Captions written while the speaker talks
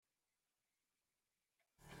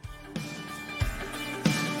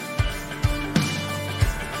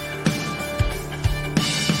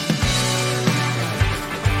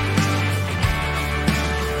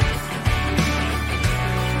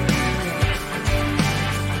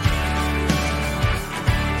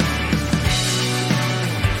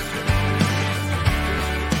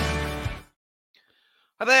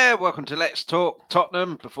Hi there, welcome to Let's Talk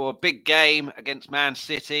Tottenham before a big game against Man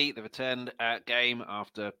City, the returned game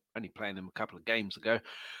after only playing them a couple of games ago.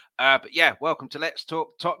 But yeah, welcome to Let's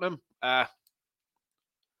Talk Tottenham.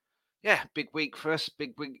 Big week for us.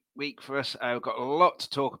 Week for us. We've got a lot to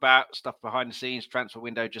talk about. Stuff behind the scenes. Transfer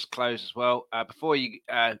window just closed as well. Before you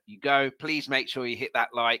go, please make sure you hit that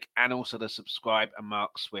like and also the subscribe. And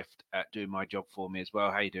Mark Swift doing my job for me as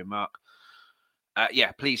well. How you doing, Mark?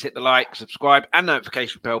 Please hit the like, subscribe, and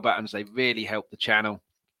notification bell buttons. They really help the channel.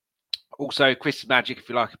 Also, Chris's Magic, if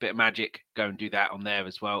you like a bit of magic, go and do that on there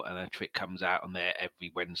as well. And a trick comes out on there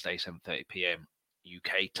every Wednesday, 7:30 p.m.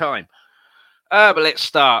 UK time. But let's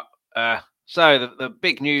start. So the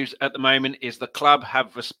big news at the moment is the club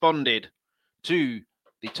have responded to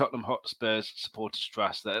the Tottenham Hotspurs Supporters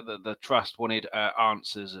Trust. The trust wanted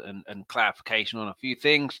answers and clarification on a few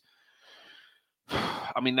things.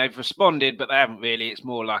 I mean, they've responded, but they haven't really. It's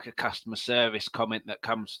more like a customer service comment that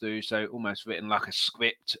comes through. So almost written like a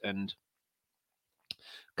script, and a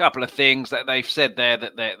couple of things that they've said there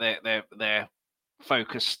that their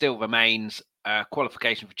focus still remains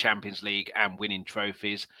qualification for Champions League and winning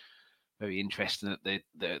trophies. Very interesting that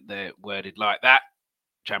they're worded like that.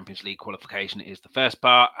 Champions League qualification is the first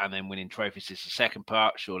part, and then winning trophies is the second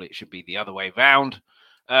part. Surely it should be the other way round,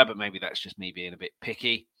 but maybe that's just me being a bit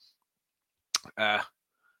picky.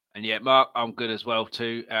 And yeah, Mark, I'm good as well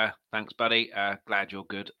too. Thanks, buddy. Glad you're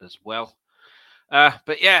good as well.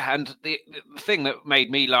 But yeah, and the thing that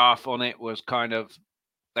made me laugh on it was kind of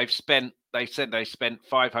they said they spent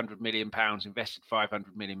 £500 million, invested £500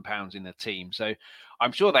 million in the team. So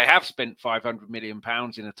I'm sure they have spent £500 million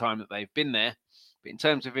in the time that they've been there. But in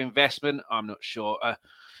terms of investment, I'm not sure.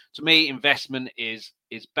 To me, investment is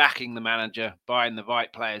backing the manager, buying the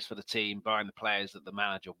right players for the team, buying the players that the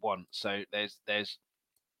manager wants. So there's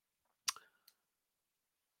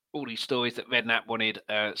all these stories that Redknapp wanted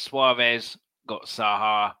Suarez, got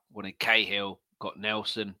Saha, wanted Cahill, got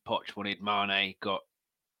Nelson, Poch wanted Mane, got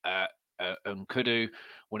Nkudu,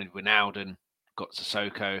 wanted Wijnaldum, got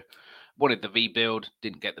Sissoko, wanted the rebuild,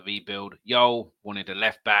 didn't get the rebuild. Yol wanted a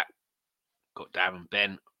left back, got Darren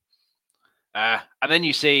Bent. And then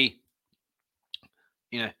you see,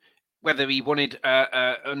 whether he wanted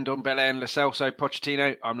Ndombele and Lo Celso,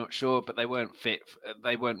 Pochettino, I'm not sure, but they weren't fit.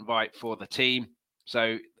 They weren't right for the team.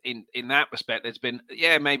 So in that respect, there's been,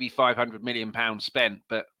 maybe £500 million spent,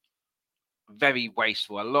 but very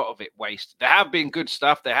wasteful. A lot of it wasted. There have been good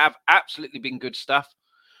stuff. There have absolutely been good stuff.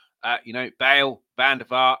 Bale, Van der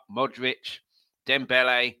Vaart, Modric,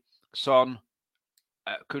 Dembele, Son,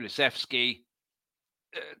 Kulusevski,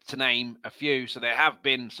 to name a few. So there have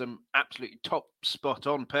been some absolutely top spot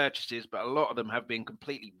on purchases, but a lot of them have been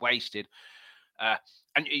completely wasted.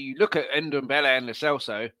 And you look at Ndombele and Lo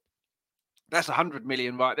Celso, that's 100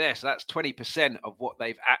 million right there. So that's 20% of what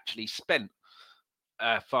they've actually spent,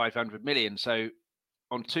 500 million. So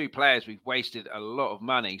on two players, we've wasted a lot of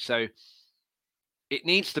money. So it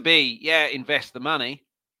needs to be, invest the money.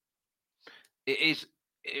 It is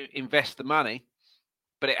invest the money,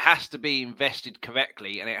 but it has to be invested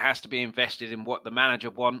correctly, and it has to be invested in what the manager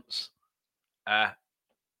wants.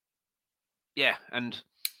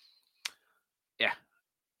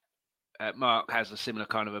 Mark has a similar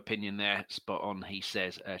kind of opinion there. Spot on, he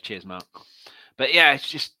says. Cheers, Mark. But yeah, it's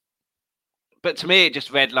just. But to me, it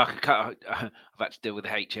just read like a. I've had to deal with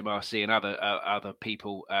the HMRC and other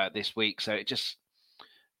people this week, so it just.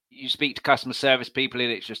 You speak to customer service people,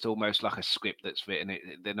 and it's just almost like a script that's written.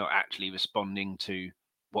 They're not actually responding to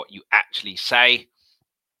what you actually say.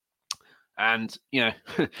 And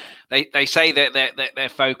they say that their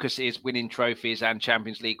focus is winning trophies and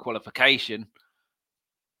Champions League qualification.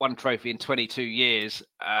 One trophy in 22 years,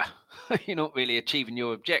 you're not really achieving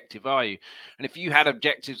your objective, are you? And if you had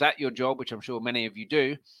objectives at your job, which I'm sure many of you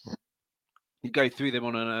do, you go through them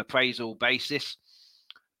on an appraisal basis.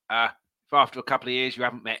 If after a couple of years you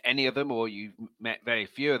haven't met any of them, or you've met very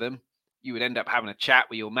few of them, you would end up having a chat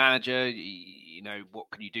with your manager. What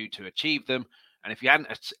can you do to achieve them? And if you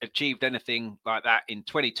hadn't achieved anything like that in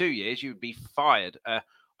 22 years, you would be fired. I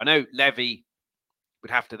know Levy would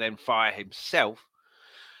have to then fire himself.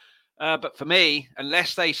 But for me,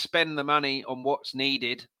 unless they spend the money on what's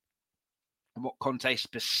needed and what Conte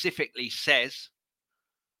specifically says,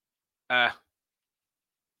 and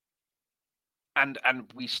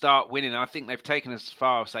we start winning, I think they've taken us as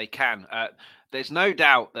far as they can. There's no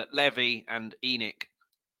doubt that Levy and ENIC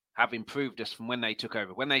have improved us from when they took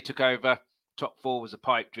over. When they took over, top four was a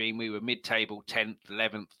pipe dream. We were mid-table, 10th,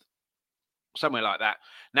 11th, somewhere like that.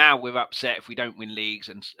 Now we're upset if we don't win leagues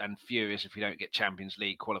and furious if we don't get Champions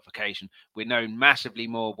League qualification. We're known massively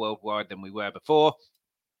more worldwide than we were before.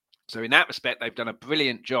 So in that respect, they've done a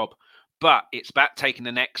brilliant job. But it's about taking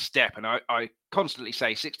the next step. And I constantly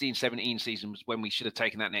say 16-17 season was when we should have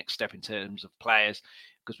taken that next step in terms of players,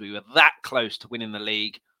 because we were that close to winning the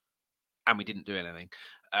league and we didn't do anything.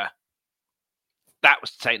 That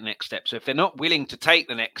was to take the next step. So if they're not willing to take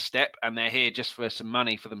the next step and they're here just for some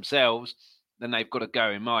money for themselves, then they've got to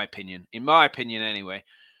go, in my opinion. In my opinion, anyway.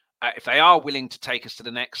 If they are willing to take us to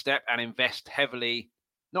the next step and invest heavily,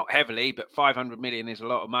 not heavily, but 500 million is a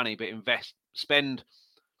lot of money, but spend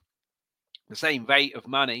the same rate of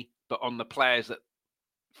money, but on the players that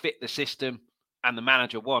fit the system and the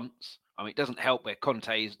manager wants. I mean, it doesn't help where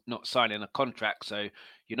Conte is not signing a contract, so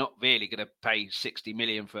you're not really going to pay 60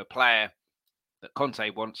 million for a player that Conte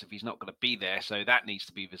wants if he's not going to be there. So that needs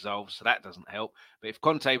to be resolved. So that doesn't help. But if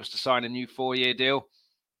Conte was to sign a new 4-year deal,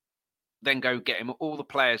 then go get him all the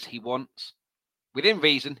players he wants within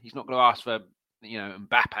reason. He's not going to ask for,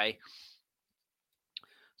 Mbappe.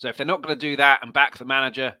 So if they're not going to do that and back the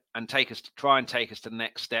manager and try and take us to the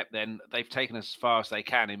next step, then they've taken us as far as they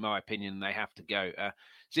can, in my opinion, and they have to go.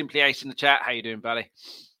 Simply Ace in the chat. How you doing, buddy?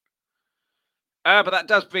 But that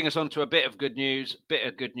does bring us on to a bit of good news.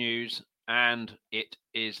 And it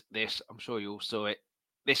is this. I'm sure you all saw it.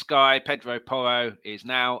 This guy, Pedro Porro, is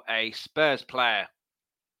now a Spurs player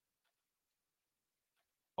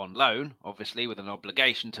on loan, obviously, with an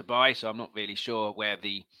obligation to buy. So I'm not really sure where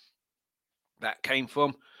that came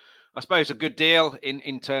from. I suppose a good deal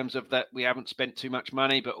in terms of that we haven't spent too much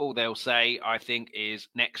money, but all they'll say, I think, is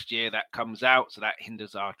next year that comes out. So that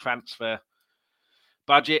hinders our transfer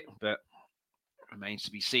budget, but remains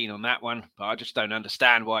to be seen on that one. But I just don't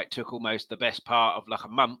understand why it took almost the best part of like a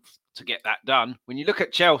month to get that done. When you look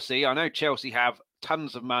at Chelsea, I know Chelsea have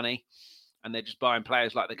tons of money and they're just buying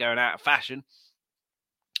players like they're going out of fashion,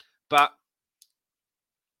 but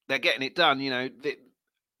they're getting it done.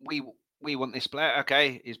 We want this player.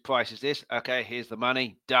 Okay, his price is this. Okay, here's the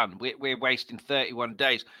money. Done. We're wasting 31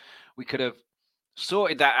 days. We could have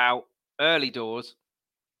sorted that out early doors.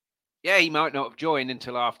 Yeah, he might not have joined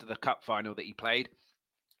until after the cup final that he played.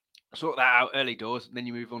 Sort that out early doors, and then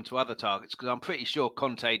you move on to other targets. Because I'm pretty sure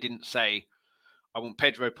Conte didn't say, I want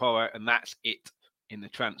Pedro Porro, and that's it in the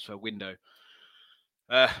transfer window.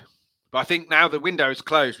 But I think now the window is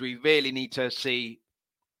closed. We really need to see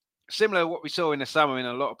similar to what we saw in the summer in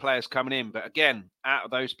a lot of players coming in. But again, out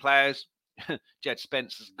of those players, Jed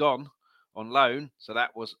Spencer's gone on loan. So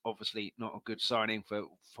that was obviously not a good signing for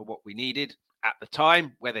what we needed at the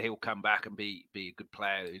time. Whether he'll come back and be a good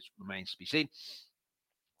player remains to be seen.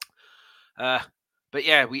 But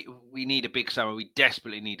yeah, we need a big summer. We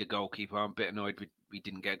desperately need a goalkeeper. I'm a bit annoyed we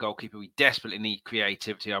didn't get a goalkeeper. We desperately need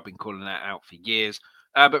creativity. I've been calling that out for years.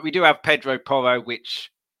 But we do have Pedro Porro,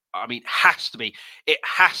 which, I mean, it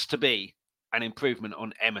has to be an improvement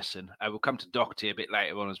on Emerson. We'll come to Doherty a bit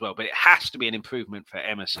later on as well, but it has to be an improvement for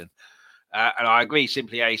Emerson. And I agree,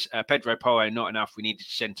 Simply Ace, Pedro Porro, not enough. We needed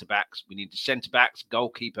centre-backs. We needed centre-backs,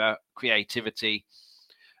 goalkeeper, creativity.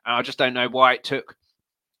 And I just don't know why it took.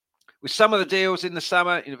 With some of the deals in the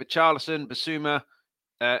summer, Richarlison, Bissouma,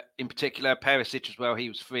 in particular, Perisic as well, he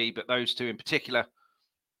was free, but those two in particular,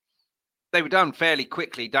 they were done fairly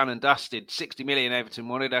quickly, done and dusted. 60 million Everton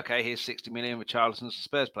wanted. Okay, here's 60 million. Richarlison's a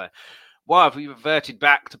Spurs player. Why have we reverted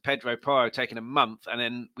back to Pedro Porro, taking a month, and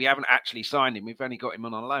then we haven't actually signed him? We've only got him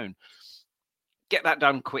on loan. Get that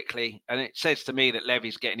done quickly. And it says to me that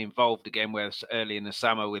Levy's getting involved again, whereas early in the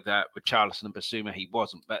summer with Richarlison and Bissouma, he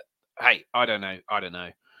wasn't. But hey, I don't know.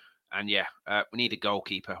 And yeah, we need a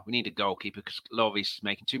goalkeeper. We need a goalkeeper because Lloris is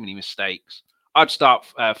making too many mistakes. I'd start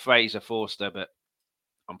Fraser Forster, but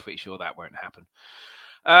I'm pretty sure that won't happen.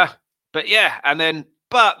 But yeah,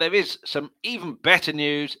 but there is some even better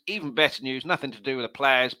news, nothing to do with the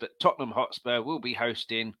players, but Tottenham Hotspur will be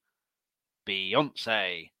hosting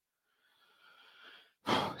Beyonce.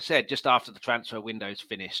 Said just after the transfer window's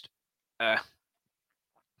finished.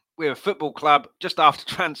 We're a football club just after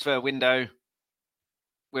transfer window.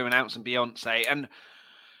 We're announcing Beyonce. And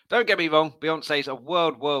don't get me wrong, Beyonce's a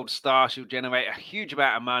world star. She'll generate a huge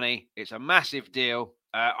amount of money. It's a massive deal.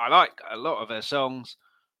 I like a lot of her songs.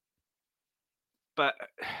 But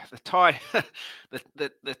the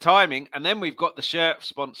timing, and then we've got the shirt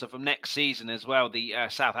sponsor from next season as well. The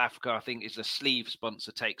South Africa, I think, is the sleeve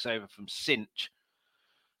sponsor, takes over from Cinch.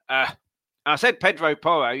 I said Pedro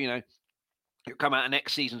Porro, it'll come out of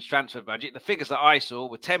next season's transfer budget. The figures that I saw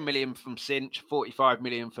were 10 million from Cinch, 45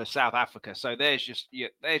 million for South Africa. So there's your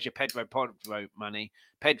Pedro Porro money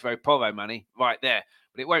right there.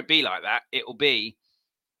 But it won't be like that. It will be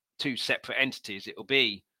two separate entities. It will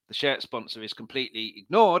be the shirt sponsor is completely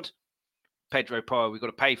ignored. Pedro Porro, we've got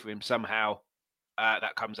to pay for him somehow.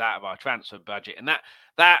 that comes out of our transfer budget, and that's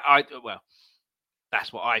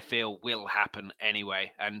what I feel will happen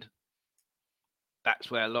anyway, and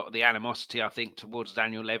that's where a lot of the animosity, I think, towards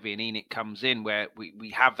Daniel Levy and ENIC comes in, where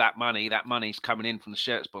we have that money. That money's coming in from the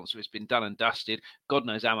shirt sponsor. It's been done and dusted. God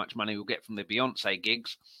knows how much money we'll get from the Beyonce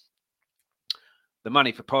gigs. The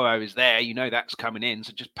money for Porro is there. You know that's coming in,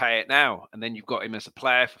 so just pay it now. And then you've got him as a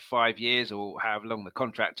player for 5 years or however long the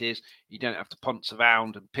contract is. You don't have to ponce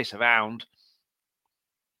around and piss around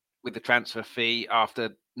with the transfer fee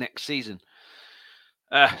after next season.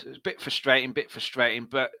 It's a bit frustrating, but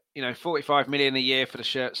 45 million a year for the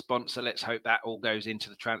shirt sponsor. Let's hope that all goes into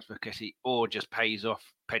the transfer kitty or just pays off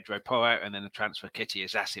Pedro Porro, and then the transfer kitty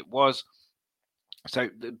is as it was. So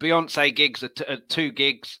the Beyonce gigs are 2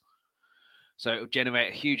 gigs, so it'll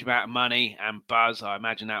generate a huge amount of money and buzz. I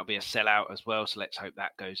imagine that'll be a sellout as well. So let's hope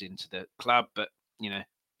that goes into the club. But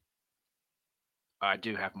I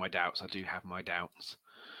do have my doubts.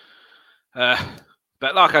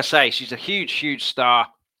 But like I say, she's a huge star.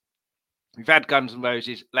 We've had Guns N'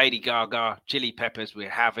 Roses, Lady Gaga, Chili Peppers we're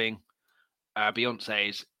having. Beyonce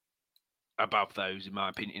is above those, in my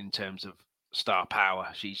opinion, in terms of star power.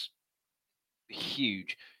 She's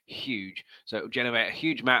huge. So it'll generate a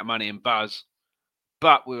huge amount of money and buzz.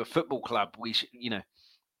 But we're a football club. We should,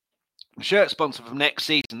 the shirt sponsor from next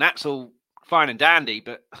season, that's all fine and dandy,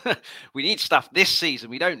 but we need stuff this season.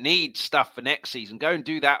 We don't need stuff for next season. Go and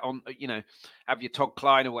do that on, have your Todd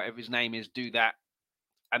Klein or whatever his name is, do that,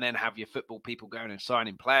 and then have your football people going and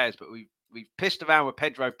signing players. But we've pissed around with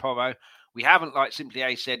Pedro Porro. We haven't, like Simply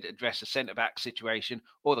A said, addressed the centre-back situation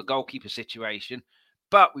or the goalkeeper situation,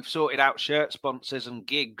 but we've sorted out shirt sponsors and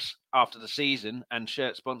gigs after the season and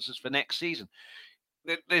shirt sponsors for next season.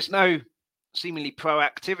 There's no seemingly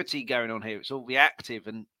proactivity going on here. It's all reactive,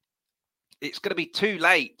 and it's going to be too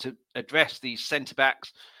late to address these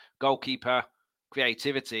centre-backs, goalkeeper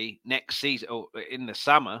creativity next season or in the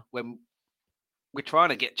summer when we're trying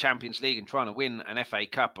to get Champions League and trying to win an FA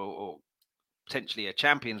Cup or potentially a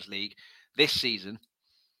Champions League this season.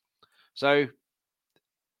 So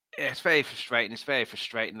it's very frustrating. It's very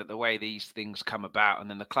frustrating that the way these things come about, and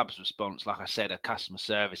then the club's response, like I said, a customer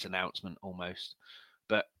service announcement almost.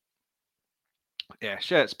 But yeah,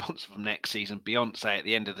 shirt sponsor from next season, Beyonce at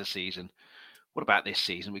the end of the season. What about this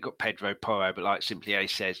season? We've got Pedro Porro, but like Simply A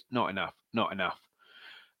says, not enough.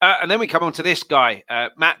 And then we come on to this guy,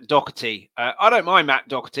 Matt Doherty. I don't mind Matt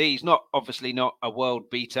Doherty. He's obviously not a world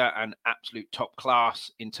beater and absolute top class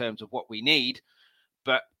in terms of what we need,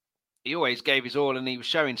 but he always gave his all, and he was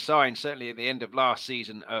showing signs, certainly at the end of last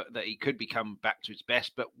season, that he could become back to his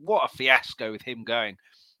best. But what a fiasco with him going.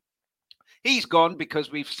 He's gone because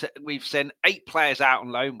we've sent 8 players out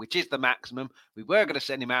on loan, which is the maximum. We were going to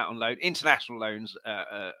send him out on loan, international loans,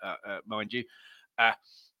 mind you.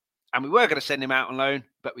 And we were going to send him out on loan,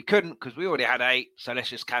 but we couldn't because we already had 8. So let's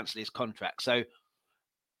just cancel his contract. So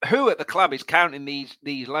who at the club is counting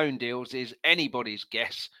these loan deals is anybody's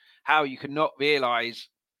guess. How you can not realise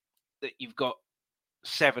that you've got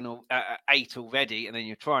 7 or 8 already, and then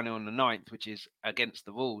you're trying on the 9th, which is against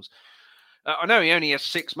the rules. I know he only has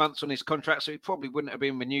 6 months on his contract, so he probably wouldn't have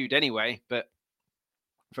been renewed anyway. But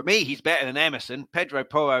for me, he's better than Emerson. Pedro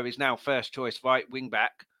Porro is now first choice right wing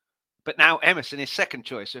back, but now Emerson is second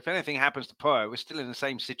choice. So if anything happens to Porro, we're still in the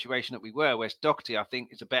same situation that we were. Whereas Doherty, I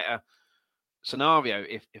think, is a better scenario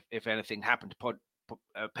if anything happened to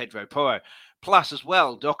Pedro Porro. Plus, as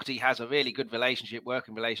well, Doherty has a really good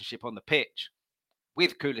working relationship on the pitch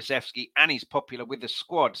with Kulusevski, and he's popular with the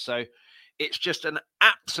squad. So it's just an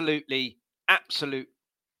absolute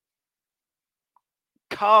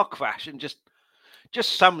car crash, and just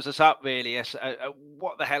sums us up really as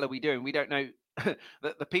what the hell are we doing? We don't know.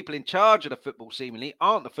 That the people in charge of the football seemingly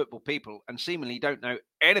aren't the football people and seemingly don't know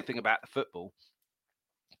anything about the football.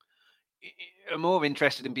 I'm more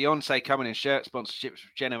interested in Beyonce coming in shirt sponsorships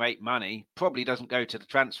which generate money. Probably doesn't go to the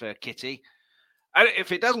transfer kitty. And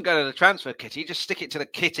if it doesn't go to the transfer kitty, just stick it to the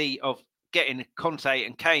kitty of getting Conte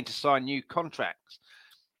and Kane to sign new contracts.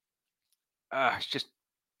 It's just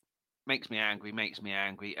makes me angry.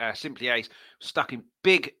 Simply Ace stuck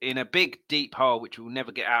in a big deep hole which we'll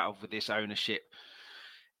never get out of with this ownership.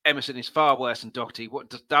 Emerson is far worse than Doherty.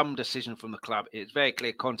 What a dumb decision from the club. It's very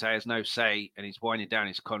clear Conte has no say, and he's winding down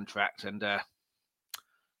his contract. And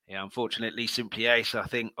unfortunately, Simply Ace, I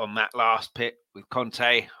think, on that last pick with Conte,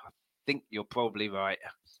 I think you're probably right.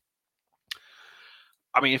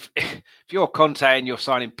 I mean, if you're Conte and you're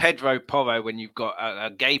signing Pedro Porro when you've got a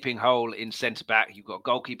gaping hole in centre-back, you've got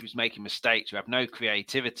goalkeepers making mistakes, you have no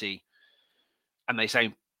creativity, and they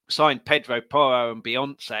say sign Pedro Porro and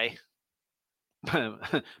Beyonce,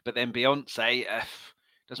 but then Beyonce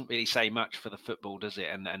doesn't really say much for the football, does it?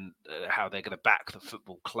 And how they're going to back the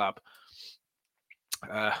football club.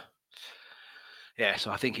 Yeah,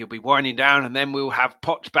 so I think he'll be winding down, and then we'll have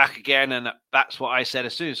Poch back again. And that's what I said.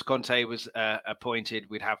 As soon as Conte was appointed,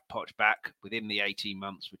 we'd have Poch back within the 18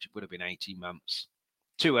 months, which would have been 18 months.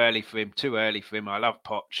 Too early for him. I love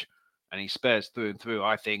Poch, and he's Spurs through and through,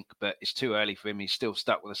 I think, but it's too early for him. He's still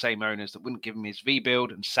stuck with the same owners that wouldn't give him his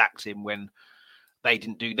rebuild and sacked him when they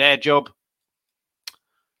didn't do their job.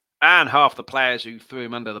 And half the players who threw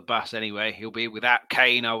him under the bus anyway. He'll be without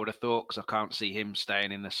Kane, I would have thought, because I can't see him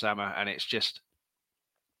staying in the summer. And it's just,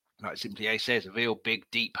 like Simply A says, a real big,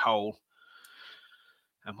 deep hole.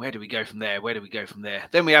 And where do we go from there?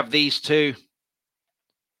 Then we have these two,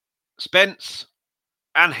 Spence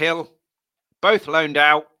and Hill, both loaned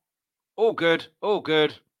out. All good.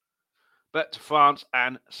 But to France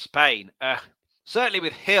and Spain. Certainly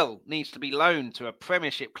with Hill, needs to be loaned to a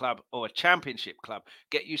Premiership club or a Championship club.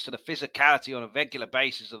 Get used to the physicality on a regular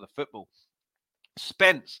basis of the football.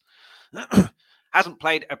 Spence hasn't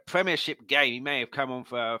played a Premiership game. He may have come on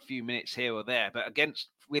for a few minutes here or there, but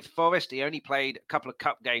with Forest, he only played a couple of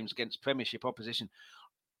cup games against Premiership opposition.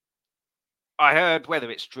 I heard,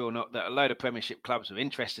 whether it's true or not, that a load of Premiership clubs are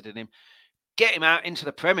interested in him. Get him out into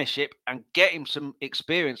the Premiership and get him some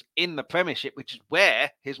experience in the Premiership, which is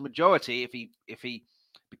where his majority, if he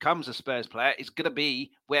becomes a Spurs player, is going to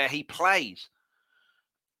be where he plays.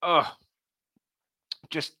 Oh,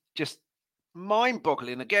 just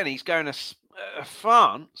mind-boggling. Again, he's going to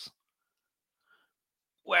France,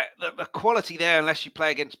 where the quality there, unless you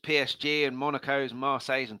play against PSG and Monaco's and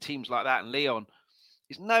Marseille's and teams like that and Lyon,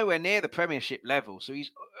 is nowhere near the Premiership level. So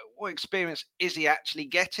what experience is he actually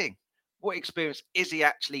getting?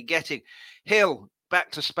 Hill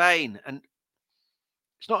back to Spain, and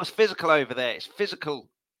it's not as physical over there. It's physical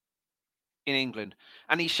in England,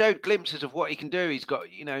 and he showed glimpses of what he can do. He's got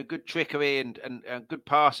good trickery and good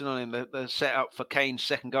passing on him. The setup for Kane's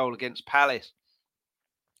second goal against Palace.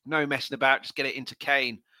 No messing about. Just get it into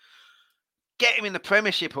Kane. Get him in the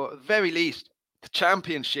Premiership, or at the very least the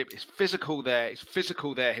Championship. It's physical there.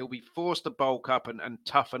 He'll be forced to bulk up and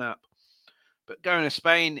toughen up. But going to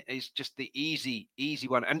Spain is just the easy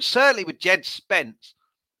one. And certainly with Jed Spence,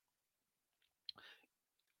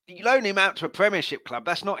 you loan him out to a Premiership club,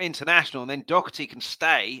 that's not international. And then Doherty can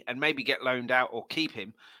stay and maybe get loaned out or keep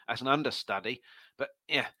him as an understudy. But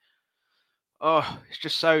yeah, it's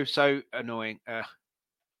just so annoying. But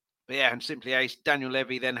yeah, and Simply Ace, Daniel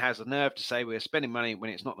Levy then has the nerve to say we're spending money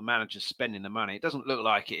when it's not the manager spending the money. It doesn't look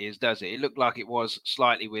like it is, does it? It looked like it was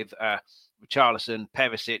slightly with Richarlison,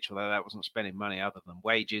 Perisic, although that wasn't spending money other than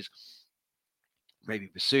wages. Maybe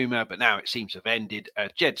Basuma, but now it seems to have ended.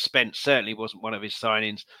 Jed Spence certainly wasn't one of his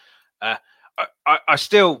signings. I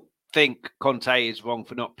still think Conte is wrong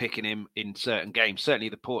for not picking him in certain games. Certainly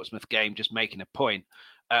the Portsmouth game, just making a point.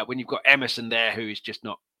 When you've got Emerson there, who is just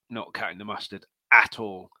not cutting the mustard at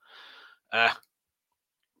all.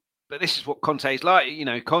 But this is what Conte is like.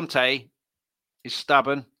 Conte is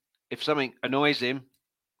stubborn. If something annoys him,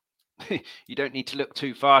 you don't need to look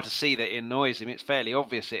too far to see that it annoys him. It's fairly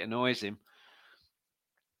obvious it annoys him.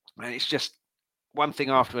 And it's just one thing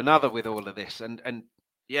after another with all of this. And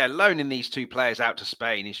yeah, loaning these two players out to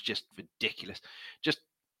Spain is just ridiculous.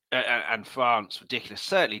 And France, ridiculous.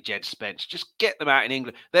 Certainly Jed Spence. Just get them out in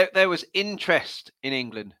England. There was interest in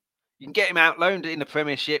England. You can get him out, loaned in the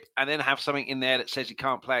Premiership, and then have something in there that says he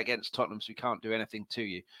can't play against Tottenham, so he can't do anything to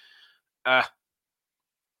you.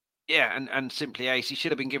 Yeah, and Simply Ace, he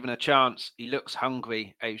should have been given a chance. He looks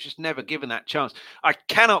hungry. He was just never given that chance. I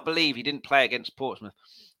cannot believe he didn't play against Portsmouth.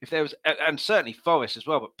 If there was, and certainly Forest as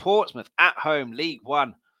well, but Portsmouth at home, League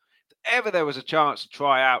One. If ever there was a chance to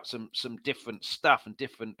try out some different stuff and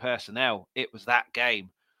different personnel, it was that game.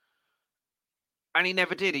 And he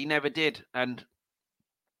never did. And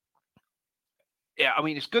yeah, I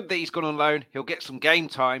mean, it's good that he's gone on loan. He'll get some game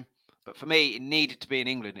time. But for me, it needed to be in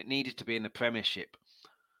England. It needed to be in the Premiership.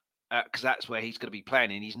 Because that's where he's going to be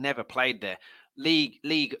playing, and he's never played there. League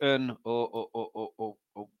 1 or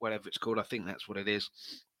whatever it's called. I think that's what it is.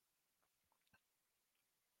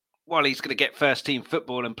 Well, he's going to get first team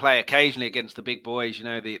football and play occasionally against the big boys,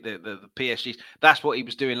 the PSGs. That's what he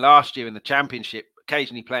was doing last year in the Championship,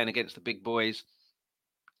 occasionally playing against the big boys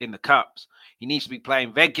in the Cups. He needs to be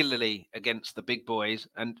playing regularly against the big boys.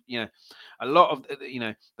 And, a lot of,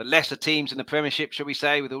 the lesser teams in the Premiership, shall we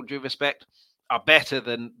say, with all due respect, are better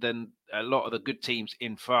than a lot of the good teams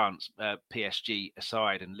in France, PSG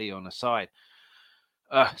aside and Lyon aside.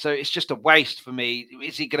 So it's just a waste for me.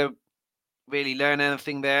 Is he going to really learn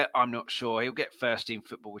anything there? I'm not sure. He'll get first team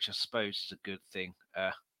football, which I suppose is a good thing.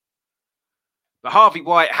 But Harvey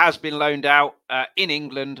White has been loaned out in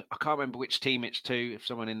England. I can't remember which team it's to. If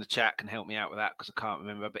someone in the chat can help me out with that, because I can't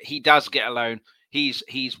remember. But he does get a loan. He's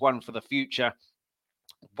one for the future.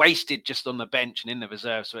 Wasted just on the bench and in the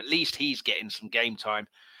reserve. So at least he's getting some game time.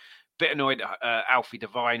 Bit annoyed Alfie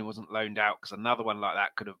Devine wasn't loaned out, because another one like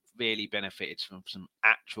that could have really benefited from some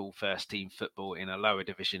actual first team football in a lower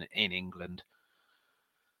division in England.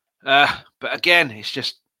 But again, it's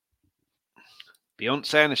just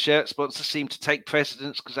Beyonce and the shirt sponsors seem to take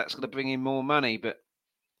precedence, because that's going to bring in more money. But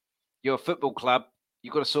you're a football club.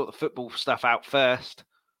 You've got to sort the football stuff out first.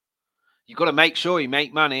 You've got to make sure you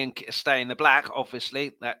make money and stay in the black.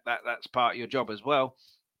 Obviously, that's part of your job as well.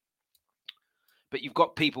 But you've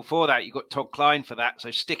got people for that. You've got Todd Klein for that.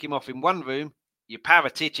 So stick him off in one room. Your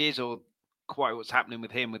Paratiches, or quite what's happening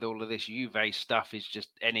with him with all of this Juve stuff, is just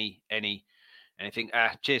anything.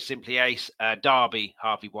 Cheers, Simply Ace. Derby,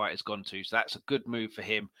 Harvey White has gone to. So that's a good move for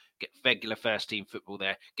him. Get regular first team football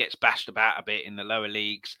there. Gets bashed about a bit in the lower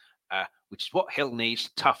leagues, which is what Hill needs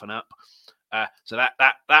to toughen up. So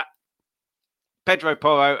that Pedro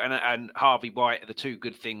Porro and Harvey White are the two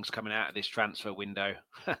good things coming out of this transfer window.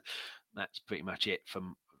 That's pretty much it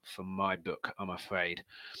from my book, I'm afraid.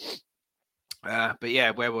 But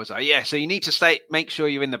yeah, where was I? Yeah, so you need to make sure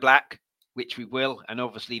you're in the black, which we will, and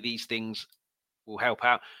obviously these things will help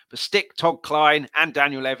out. But stick Todd Klein and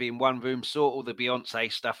Daniel Levy in one room, sort all the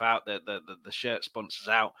Beyonce stuff out, the shirt sponsors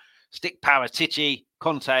out. Stick Paratici,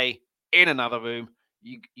 Conte in another room.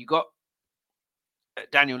 You got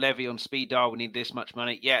Daniel Levy on speed dial. We need this much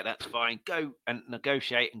money. Yeah, that's fine. Go and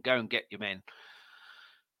negotiate and go and get your men.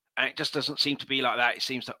 And it just doesn't seem to be like that. It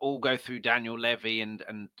seems to all go through Daniel Levy, and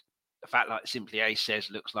the fact, like Simply Ace says,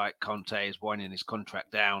 looks like Conte is winding his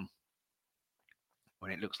contract down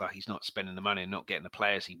when it looks like he's not spending the money and not getting the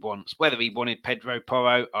players he wants. Whether he wanted Pedro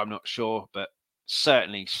Porro, I'm not sure, but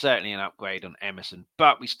certainly an upgrade on Emerson.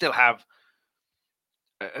 But we still have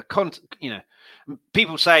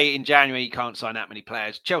people say in January you can't sign that many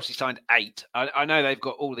players. Chelsea signed 8. I know they've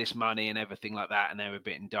got all this money and everything like that, and they're a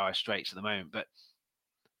bit in dire straits at the moment. But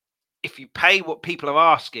if you pay what people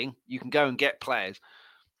are asking, you can go and get players.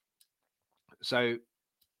 So,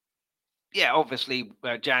 yeah, obviously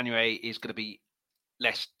January is going to be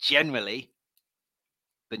less generally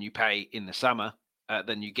than you pay in the summer,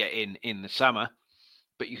 than you get in the summer,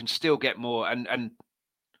 but you can still get more. And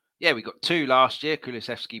yeah, we got 2 last year,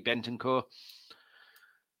 Kulusevski, Bentancur.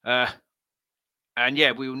 And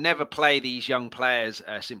yeah, we will never play these young players,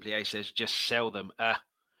 Simply A says, just sell them.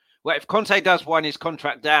 Well, if Conte does wind his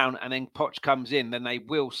contract down and then Poch comes in, then they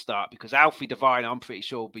will start, because Alfie Devine, I'm pretty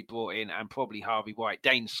sure, will be brought in, and probably Harvey White,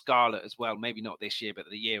 Dane Scarlett as well. Maybe not this year, but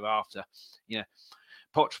the year after.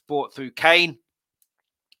 Poch brought through Kane.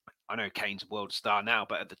 I know Kane's a world star now,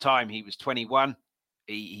 but at the time he was 21.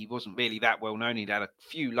 He wasn't really that well known. He'd had a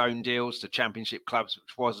few loan deals to championship clubs,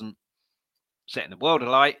 which wasn't setting the world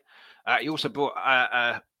alight. He also brought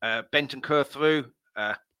Bentancur through.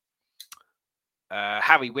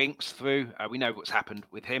 Harry Winks through. We know what's happened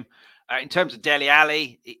with him. In terms of Dele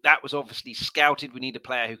Alli, that was obviously scouted. We need a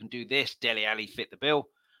player who can do this. Dele Alli fit the bill.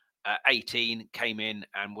 18, came in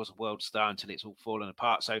and was a world star until it's all fallen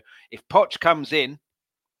apart. So if Poch comes in,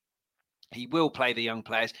 he will play the young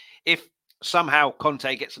players. If somehow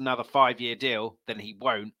Conte gets another 5-year deal, then he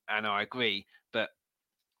won't, and I agree. But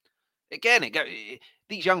again,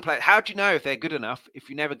 these young players, how do you know if they're good enough if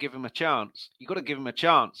you never give them a chance? You've got to give them a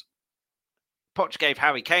chance. Poch gave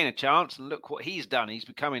Harry Kane a chance, and look what he's done. He's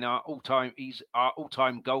becoming our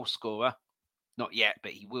all-time goal scorer. Not yet,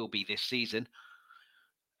 but he will be this season.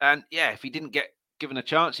 And yeah, if he didn't get given a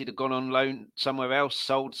chance, he'd have gone on loan somewhere else,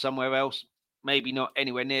 sold somewhere else, maybe not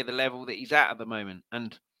anywhere near the level that he's at the moment.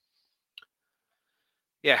 And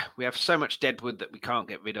yeah, we have so much deadwood that we can't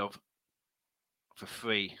get rid of for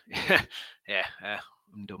free. Yeah,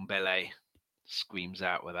 Ndombele screams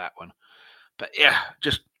out with that one. But yeah,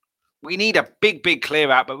 we need a big clear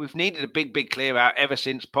out, but we've needed a big clear out ever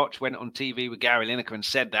since Poch went on TV with Gary Lineker and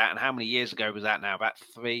said that. And how many years ago was that now? About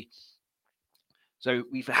 3. So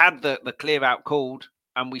we've had the clear out called,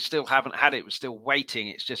 and we still haven't had it. We're still waiting.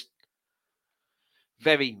 It's just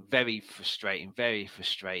very frustrating, very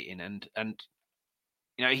frustrating. And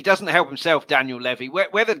he doesn't help himself, Daniel Levy.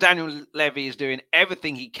 Whether Daniel Levy is doing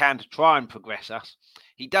everything he can to try and progress us,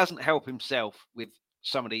 he doesn't help himself with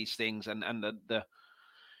some of these things. And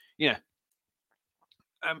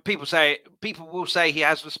people will say he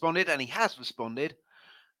has responded, and he has responded.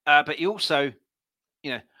 But he also,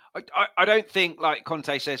 I don't think, like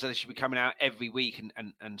Conte says, that they should be coming out every week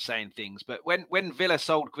and saying things. But when Villa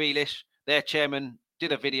sold Grealish, their chairman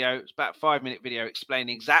did a video. It's about a 5-minute video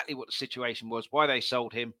explaining exactly what the situation was, why they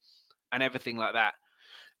sold him. and everything like that.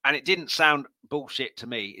 And it didn't sound bullshit to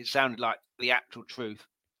me. It sounded like the actual truth.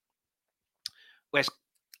 Whereas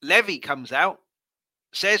Levy comes out,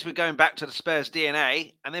 says we're going back to the Spurs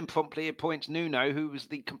DNA, and then promptly appoints Nuno, who was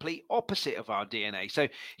the complete opposite of our DNA. So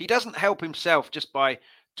he doesn't help himself just by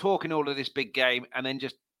talking all of this big game and then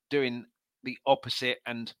just doing the opposite.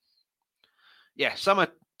 And yeah, summer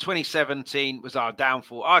 2017 was our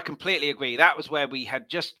downfall. I completely agree. That was where we had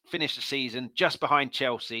just finished the season, just behind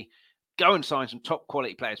Chelsea. Go and sign some top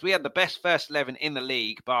quality players. We had the best first 11 in the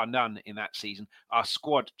league, bar none, in that season. Our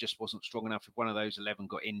squad just wasn't strong enough if one of those 11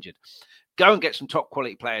 got injured. Go and get some top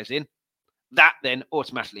quality players in. That then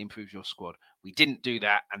automatically improves your squad. We didn't do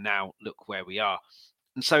that, and now look where we are.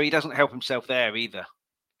 And so he doesn't help himself there either.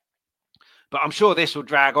 But I'm sure this will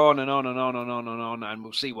drag on and on and on and on and on, and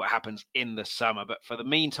we'll see what happens in the summer. But for the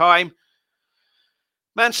meantime,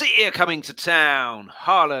 Man City are coming to town.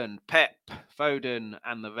 Haaland, Pep, Foden,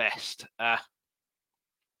 and the rest. It's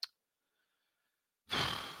a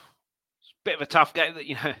bit of a tough game.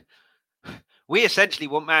 We essentially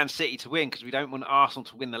want Man City to win because we don't want Arsenal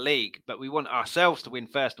to win the league, but we want ourselves to win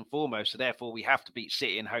first and foremost. So therefore, we have to beat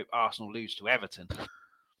City and hope Arsenal lose to Everton.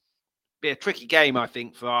 Be a tricky game, I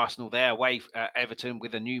think, for Arsenal there, away at Everton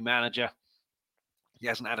with a new manager. He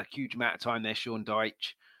hasn't had a huge amount of time there, Sean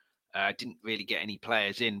Dyche. Didn't really get any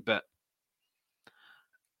players in, but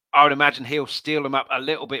I would imagine he'll steal them up a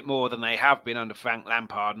little bit more than they have been under Frank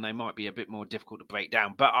Lampard, and they might be a bit more difficult to break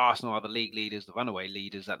down. But Arsenal are the league leaders, the runaway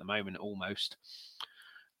leaders at the moment, almost.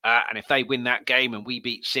 And if they win that game and we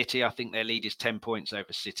beat City, I think their lead is 10 points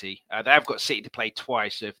over City. They have got City to play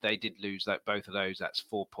twice, so if they did lose both of those, that's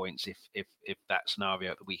 4 points if that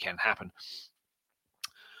scenario at the weekend happened.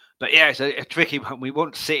 But yeah, it's a tricky one. We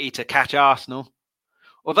want City to catch Arsenal.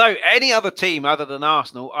 Although any other team other than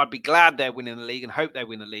Arsenal, I'd be glad they're winning the league and hope they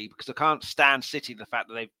win the league because I can't stand City, the fact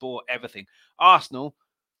that they've bought everything. Arsenal,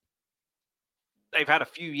 they've had a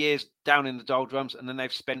few years down in the doldrums and then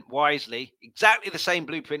they've spent wisely. Exactly the same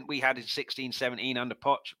blueprint we had in 16-17 under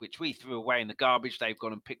Poch, which we threw away in the garbage. They've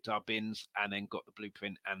gone and picked our bins and then got the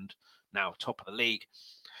blueprint and now top of the league.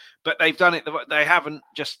 But they've done it. They haven't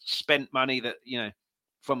just spent money that,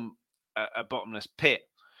 from a bottomless pit.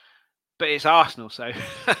 But it's Arsenal, so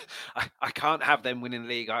I can't have them winning the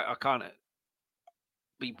league. I can't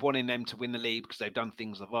be wanting them to win the league because they've done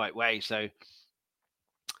things the right way. So,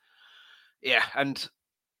 yeah,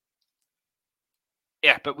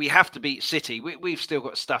 but we have to beat City. We've still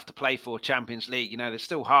got stuff to play for Champions League. There's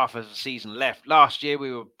still half of the season left. Last year,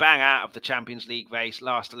 we were bang out of the Champions League race.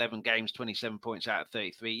 Last 11 games, 27 points out of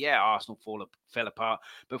 33. Yeah, Arsenal fell apart.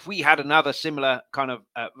 But if we had another similar kind of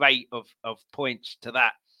rate of points to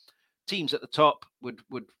that, teams at the top would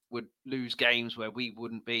lose games where we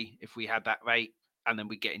wouldn't be if we had that rate, and then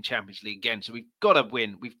we get in Champions League again. So we've got to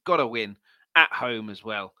win. We've got to win at home as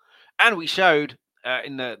well. And we showed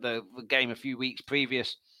in the game a few weeks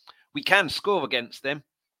previous, we can score against them.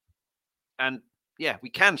 And yeah, we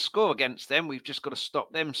can score against them. We've just got to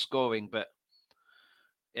stop them scoring. But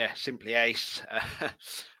yeah, simply ace.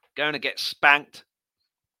 Going to get spanked,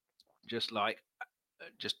 just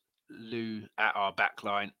at our back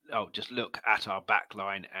line. Just look at our back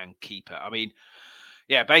line and keeper. I mean,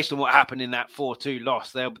 yeah, based on what happened in that 4-2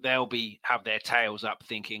 loss, they'll have their tails up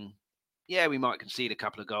thinking, yeah, we might concede a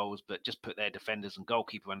couple of goals, but just put their defenders and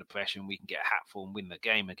goalkeeper under pressure and we can get a hatful and win the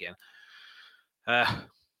game again.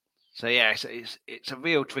 So yeah, it's a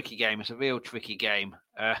real tricky game. It's a real tricky game.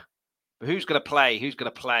 But who's going to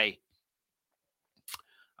play?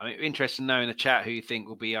 I mean, interested to know in the chat who you think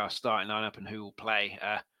will be our starting lineup and who will play.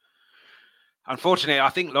 Unfortunately,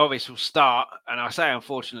 I think Lloris will start, and I say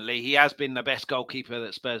unfortunately, he has been the best goalkeeper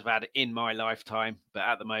that Spurs have had in my lifetime, but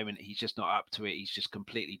at the moment, he's just not up to it. He's just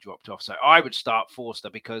completely dropped off. So I would start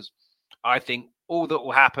Forster because I think all that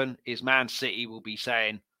will happen is Man City will be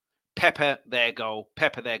saying, pepper their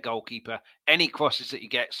goalkeeper. Any crosses that you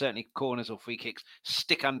get, certainly corners or free kicks,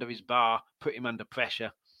 stick under his bar, put him under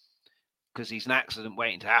pressure because he's an accident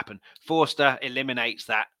waiting to happen. Forster eliminates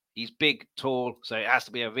that. He's big, tall, so it has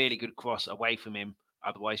to be a really good cross away from him.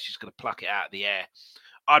 Otherwise, he's going to pluck it out of the air.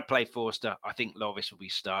 I'd play Forster. I think Lloris will be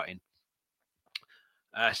starting.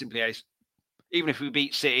 Simply as, even if we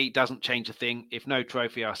beat City, doesn't change a thing. If no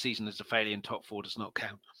trophy, our season is a failure and top four does not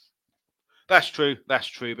count. That's true. But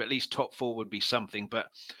at least top four would be something. But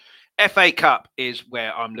FA Cup is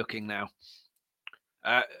where I'm looking now.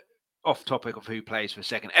 Off topic of who plays for a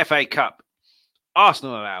second. FA Cup.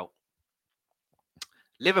 Arsenal are out.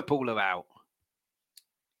 Liverpool are out.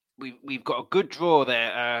 We've got a good draw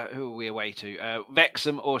there. Who are we away to?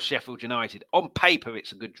 Wrexham or Sheffield United. On paper,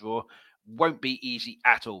 it's a good draw. Won't be easy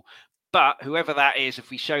at all. But whoever that is, if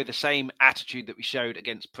we show the same attitude that we showed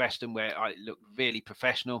against Preston, where I looked really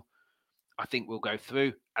professional, I think we'll go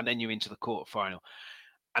through. And then you're into the quarterfinal.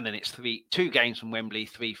 And then it's 2 games from Wembley,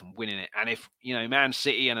 3 from winning it. And if, Man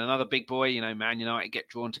City and another big boy, Man United get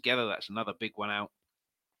drawn together, that's another big one out.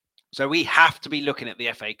 So we have to be looking at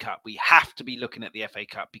the FA Cup. We have to be looking at the FA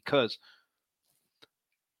Cup because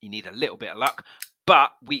you need a little bit of luck,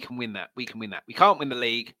 but we can win that. We can win that. We can't win the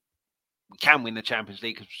league. We can win the Champions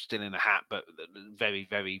League because we're still in the hat, but very,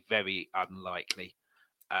 very, very unlikely.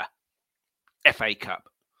 FA Cup.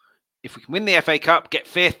 If we can win the FA Cup, get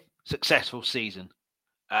 5th, successful season.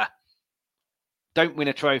 Don't win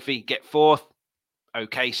a trophy, get 4th,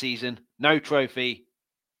 okay season. No trophy,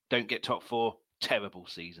 don't get top 4, terrible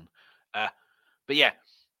season. But yeah,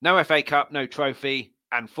 no FA Cup, no trophy,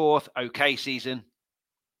 and 4th, okay season.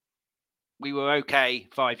 We were okay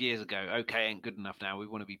 5 years ago. Okay ain't good enough now. We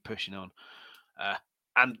want to be pushing on.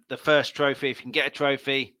 And the first trophy, if you can get a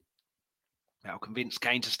trophy, that'll convince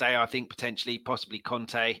Kane to stay, I think, potentially, possibly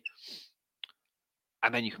Conte.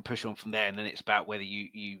 And then you can push on from there. And then it's about whether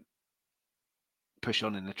you push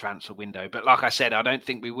on in the transfer window. But like I said, I don't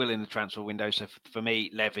think we will in the transfer window. So for me,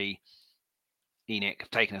 Levy, ENIC have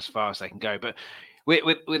taken as far as they can go. But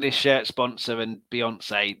with this shirt sponsor and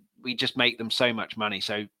Beyonce, we just make them so much money.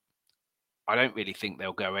 So I don't really think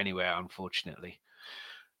they'll go anywhere, unfortunately.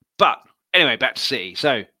 But anyway, back to City.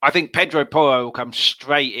 So I think Pedro Porro will come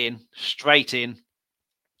straight in.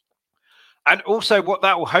 And also what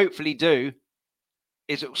that will hopefully do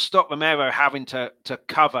is it will stop Romero having to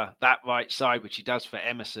cover that right side, which he does for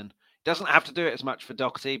Emerson. He doesn't have to do it as much for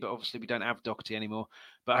Doherty, but obviously we don't have Doherty anymore.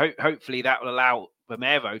 But hopefully that will allow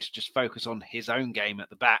Romero to just focus on his own game at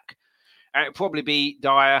the back. And it'll probably be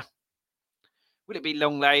Dyer. Will it be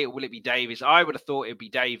Longley or will it be Davies? I would have thought it would be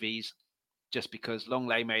Davies just because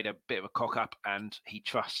Longley made a bit of a cock-up and he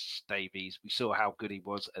trusts Davies. We saw how good he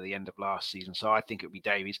was at the end of last season, so I think it would be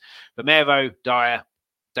Davies. Romero, Dyer,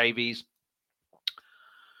 Davies.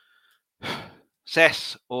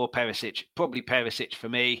 Cess or Perisic, probably Perisic for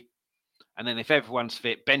me. And then if everyone's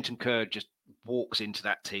fit, Bentancur just walks into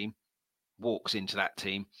that team.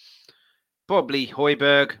 Probably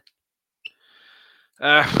Højbjerg.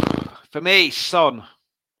 For me, Son.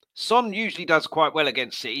 Son usually does quite well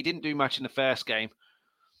against City. He didn't do much in the first game.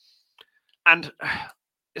 And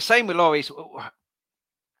the same with Lloris.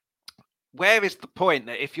 Where is the point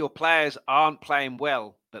that if your players aren't playing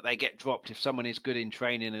well, that they get dropped if someone is good in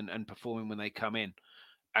training and performing when they come in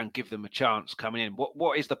and give them a chance coming in?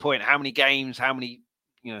 What is the point? How many games? How many,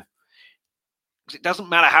 Because it doesn't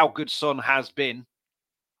matter how good Son has been.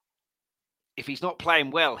 If he's not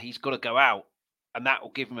playing well, he's got to go out. And that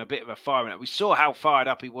will give him a bit of a fire. We saw how fired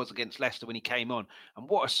up he was against Leicester when he came on. And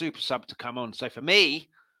what a super sub to come on. So for me,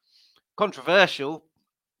 controversial,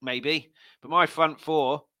 maybe. But my front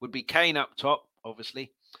 4 would be Kane up top,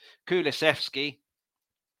 obviously. Kulusevski.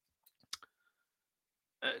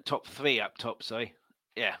 Top 3 up top, sorry.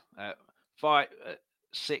 Yeah. 5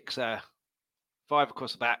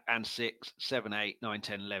 across the back and 6, 7, 8, 9,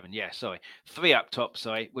 10, 11. Yeah, sorry. 3 up top,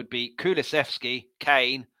 would be Kulusevski,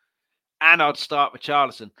 Kane, and I'd start with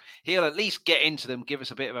Richarlison. He'll at least get into them, give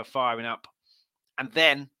us a bit of a firing up, and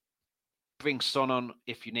then bring Son on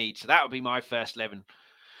if you need. So that would be my first 11.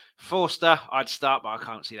 Forster, I'd start, but I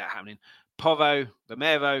can't see that happening. Porro,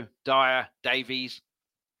 Romero, Dyer, Davies,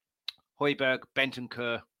 Højbjerg,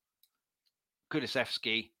 Bentancur,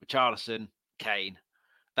 Kulusevski, Richarlison, Kane.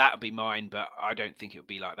 That would be mine, but I don't think it would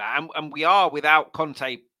be like that. And we are without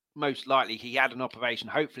Conte, most likely. He had an operation.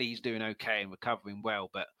 Hopefully he's doing okay and recovering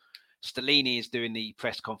well, but Stellini is doing the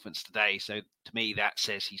press conference today. So to me, that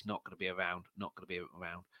says he's not going to be around,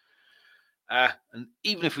 and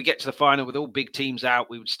even if we get to the final with all big teams out,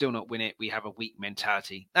 we would still not win it. We have a weak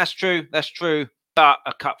mentality. That's true. But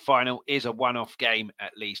a cup final is a one-off game,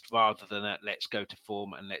 at least, rather than a let's go to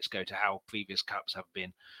form and let's go to how previous cups have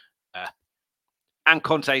been. And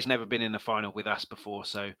Conte's never been in the final with us before,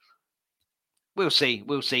 so we'll see.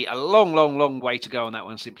 A long way to go on that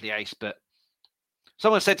one, Simply Ace. But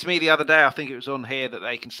someone said to me the other day, I think it was on here, that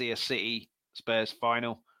they can see a City Spurs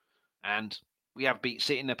final. And we have beat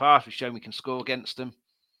City in the past. We've shown we can score against them.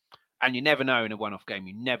 And you never know in a one-off game.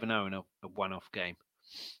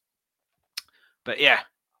 But yeah,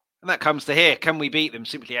 and that comes to here. Can we beat them?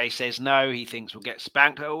 Simply Ace says no. He thinks we'll get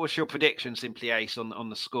spanked. What's your prediction, Simply Ace, on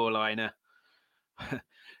the scoreliner?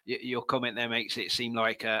 Your comment there makes it seem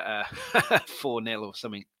like a 4-0 or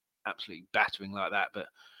something absolutely battering like that. But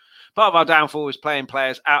part of our downfall is playing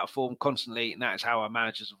players out of form constantly, and that is how our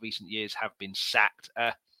managers of recent years have been sacked.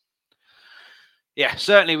 Yeah,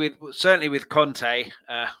 certainly with Conte,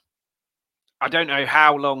 I don't know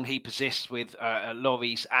how long he persists with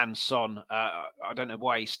Lloris and Son. I don't know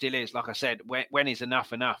why he still is. Like I said, when is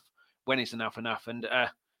enough enough? When is enough enough? And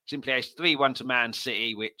simply Ace 3-1 to Man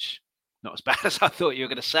City, which not as bad as I thought you were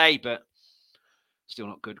going to say, but still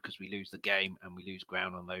not good because we lose the game and we lose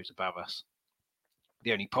ground on those above us.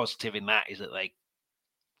 The only positive in that is that they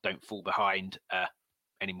don't fall behind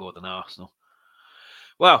any more than Arsenal.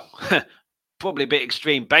 Well, probably a bit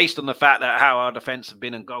extreme based on the fact that how our defence have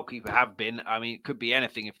been and goalkeeper have been. I mean, it could be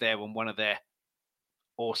anything if they're on one of their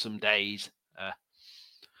awesome days.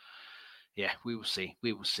 Yeah, we will see.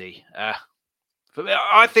 We will see.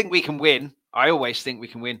 I think we can win. I always think we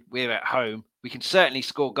can win. We're at home. We can certainly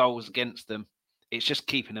score goals against them. It's just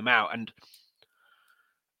keeping them out. And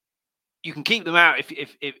you can keep them out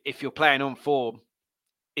if you're playing on form.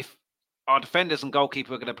 If our defenders and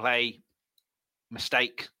goalkeeper are going to play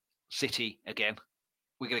mistake City again,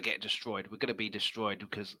 we're going to get destroyed. We're going to be destroyed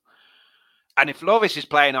because... And if Lloris is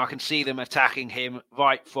playing, I can see them attacking him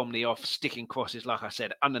right from the off, sticking crosses, like I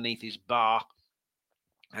said, underneath his bar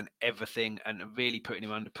and everything, and really putting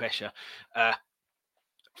him under pressure.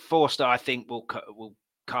 Forster, I think, will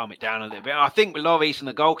calm it down a little bit. I think with Lloris and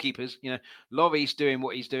the goalkeepers, Lloris doing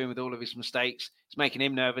what he's doing with all of his mistakes, it's making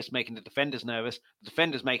him nervous, making the defenders nervous. The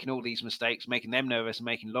defenders making all these mistakes, making them nervous, and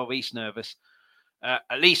making Lloris nervous.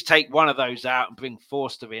 At least take one of those out and bring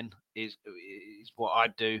Forster in is what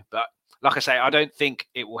I'd do. But like I say, I don't think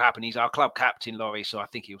it will happen. He's our club captain, Lloris, so I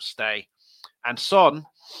think he'll stay. And Son,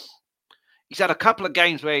 he's had a couple of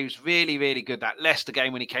games where he was really, really good. That Leicester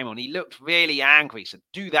game when he came on, he looked really angry. So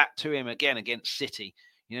do that to him again against City.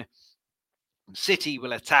 City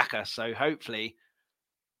will attack us, so hopefully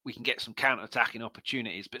we can get some counter-attacking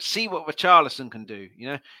opportunities. But see what Richarlison can do.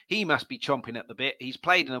 He must be chomping at the bit. He's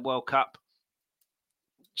played in a World Cup,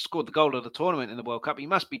 scored the goal of the tournament in the World Cup. He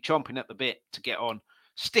must be chomping at the bit to get on.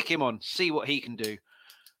 Stick him on. See what he can do.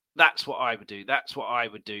 That's what I would do.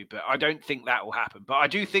 But I don't think that will happen. But I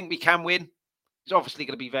do think we can win. It's obviously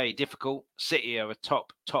going to be very difficult. City are a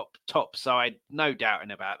top side. No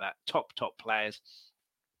doubting about that. Top players.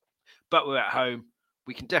 But we're at home.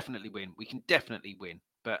 We can definitely win.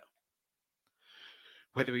 But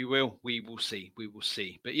whether we will see.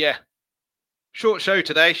 But yeah, short show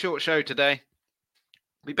today.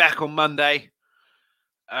 Be back on Monday.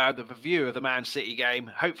 The review of the Man City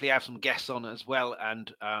game. Hopefully have some guests on as well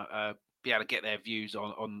and be able to get their views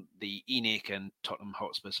on the ENIC and Tottenham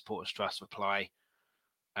Hotspur Supporters Trust reply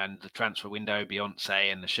and the transfer window,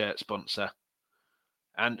 Beyonce and the shirt sponsor.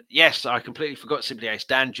 And yes, I completely forgot Simply Ace.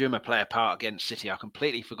 Danjuma play a part against City. I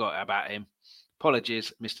completely forgot about him.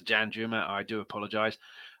 Apologies, Mr. Danjuma. I do apologise.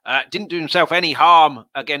 Didn't do himself any harm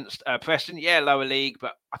against Preston. Yeah, lower league,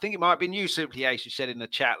 but I think it might have been you, Simply Ace, who said in the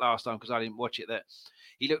chat last time, because I didn't watch it, that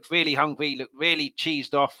he looked really hungry, looked really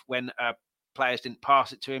cheesed off when players didn't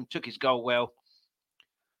pass it to him, took his goal well.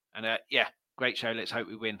 And yeah, great show. Let's hope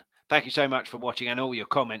we win. Thank you so much for watching, and all your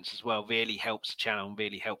comments as well. Really helps the channel and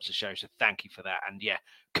really helps the show. So thank you for that. And yeah,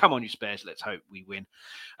 come on, you Spurs. Let's hope we win.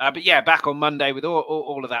 But yeah, back on Monday with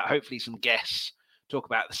all of that. Hopefully some guests. Talk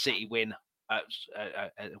about the City win.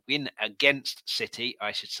 Win against City,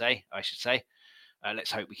 I should say.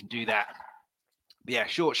 Let's hope we can do that. But yeah,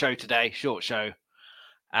 short show today.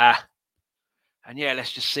 And yeah,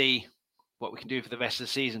 let's just see what we can do for the rest of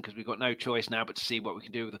the season, because we've got no choice now but to see what we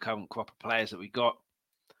can do with the current crop of players that we've got.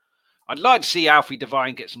 I'd like to see Alfie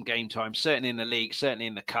Devine get some game time, certainly in the league, certainly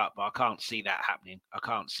in the cup, but I can't see that happening.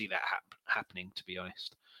 Happening, to be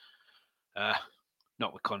honest.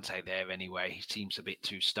 Not with Conte there anyway. He seems a bit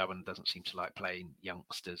too stubborn, doesn't seem to like playing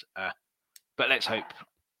youngsters. But let's hope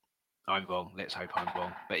I'm wrong.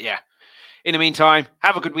 But yeah, in the meantime,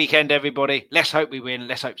 have a good weekend, everybody. Let's hope we win.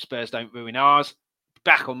 Let's hope Spurs don't ruin ours.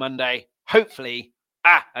 Back on Monday, hopefully.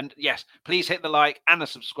 And yes, please hit the like and the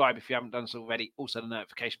subscribe if you haven't done so already. Also the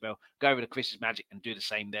notification bell. Go over to Chris's Magic and do the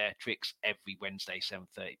same there. Tricks every Wednesday,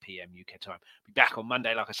 7:30 p.m. UK time. Be back on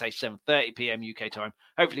Monday, like I say, 7:30 p.m. UK time.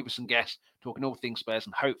 Hopefully with some guests, talking all things Spurs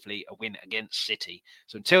and hopefully a win against City.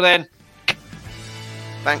 So until then,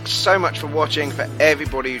 thanks so much for watching. For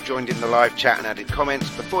everybody who joined in the live chat and added comments,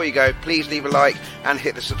 before you go, please leave a like and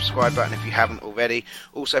hit the subscribe button if you haven't already.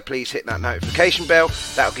 Also, please hit that notification bell.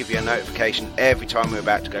 That'll give you a notification every time we're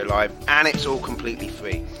about to go live, and it's all completely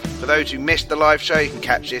free. For those who missed the live show, you can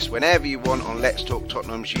catch this whenever you want on Let's Talk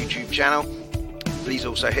Tottenham's YouTube channel. Please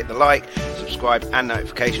also hit the like, subscribe and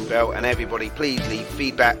notification bell, and everybody please leave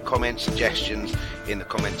feedback, comments, suggestions in the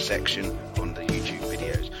comments section on the YouTube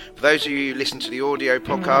videos. For those of you who listen to the audio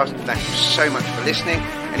podcast, thank you so much for listening.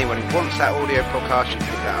 Anyone who wants that audio podcast, you can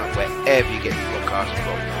pick that up wherever you get your podcast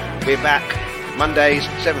from. We're back Mondays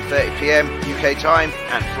 7:30 p.m. UK time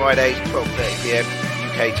and Fridays 12:30 p.m.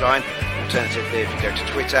 UK time. Alternatively, if you go to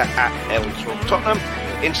Twitter at LTalkTottenham,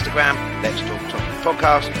 Instagram Let's Talk Tottenham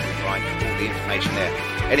Podcast, you'll find all the information there.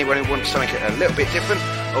 Anyone who wants something a little bit different,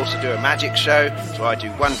 also do a magic show. So I do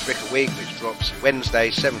one trick a week, which drops Wednesday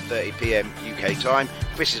 7:30 p.m. UK time.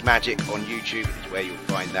 Chris's Magic on YouTube is where you'll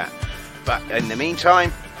find that. But in the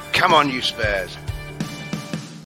meantime, come on, you Spurs.